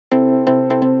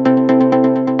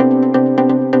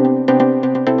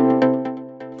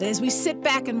as we sit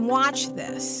back and watch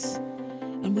this,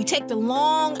 and we take the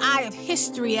long eye of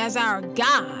history as our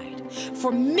guide, for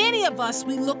many of us,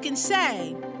 we look and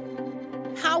say,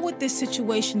 how would this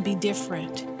situation be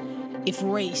different if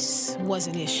race was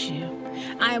an issue?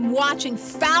 I am watching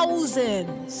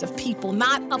thousands of people,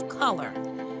 not of color,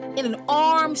 in an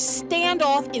armed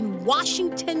standoff in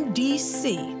Washington,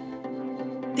 D.C.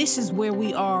 This is where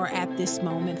we are at this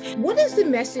moment. What is the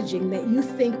messaging that you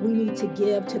think we need to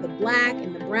give to the Black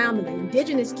and the brown and the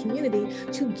indigenous community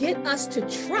to get us to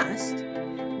trust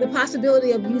the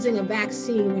possibility of using a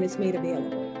vaccine when it's made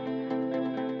available?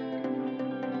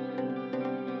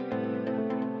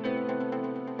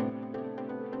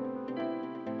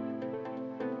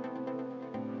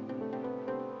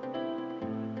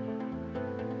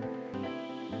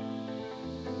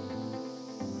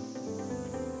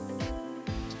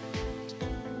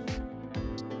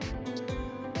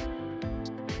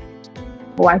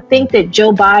 I think that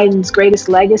Joe Biden's greatest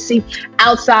legacy,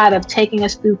 outside of taking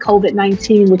us through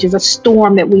COVID-19, which is a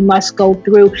storm that we must go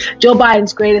through, Joe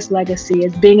Biden's greatest legacy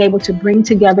is being able to bring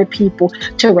together people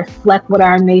to reflect what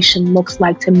our nation looks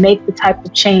like, to make the type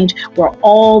of change where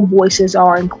all voices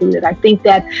are included. I think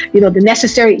that, the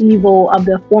necessary evil of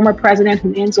the former president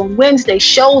who ends on Wednesday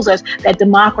shows us that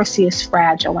democracy is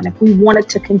fragile. And if we want it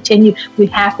to continue, we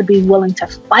have to be willing to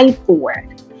fight for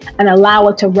it and allow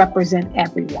it to represent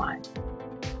everyone.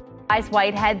 Kaye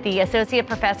Whitehead, the Associate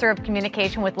Professor of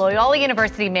Communication with Loyola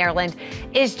University, Maryland,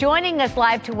 is joining us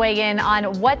live to weigh in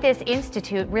on what this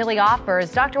institute really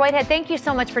offers. Dr. Whitehead, thank you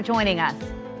so much for joining us.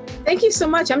 Thank you so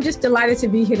much. I'm just delighted to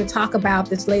be here to talk about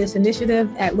this latest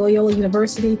initiative at Loyola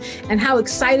University and how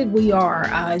excited we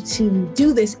are to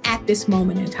do this at this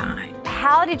moment in time.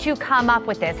 How did you come up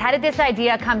with this? How did this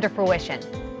idea come to fruition?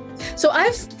 So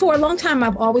for a long time,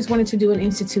 I've always wanted to do an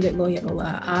institute at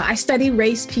Loyola. I study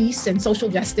race, peace, and social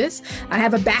justice. I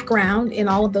have a background in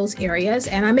all of those areas,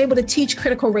 and I'm able to teach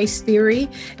critical race theory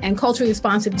and culturally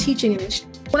responsive teaching.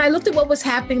 When I looked at what was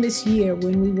happening this year,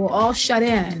 when we were all shut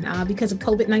in because of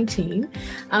COVID-19,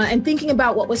 and thinking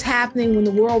about what was happening when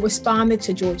the world responded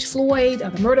to George Floyd,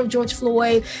 the murder of George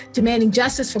Floyd, demanding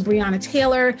justice for Breonna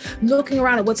Taylor, looking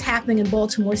around at what's happening in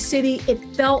Baltimore City, it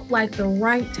felt like the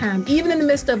right time, even in the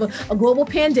midst of a global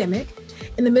pandemic,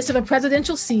 in the midst of a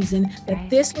presidential season, that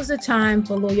this was a time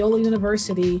for Loyola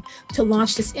University to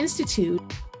launch this institute.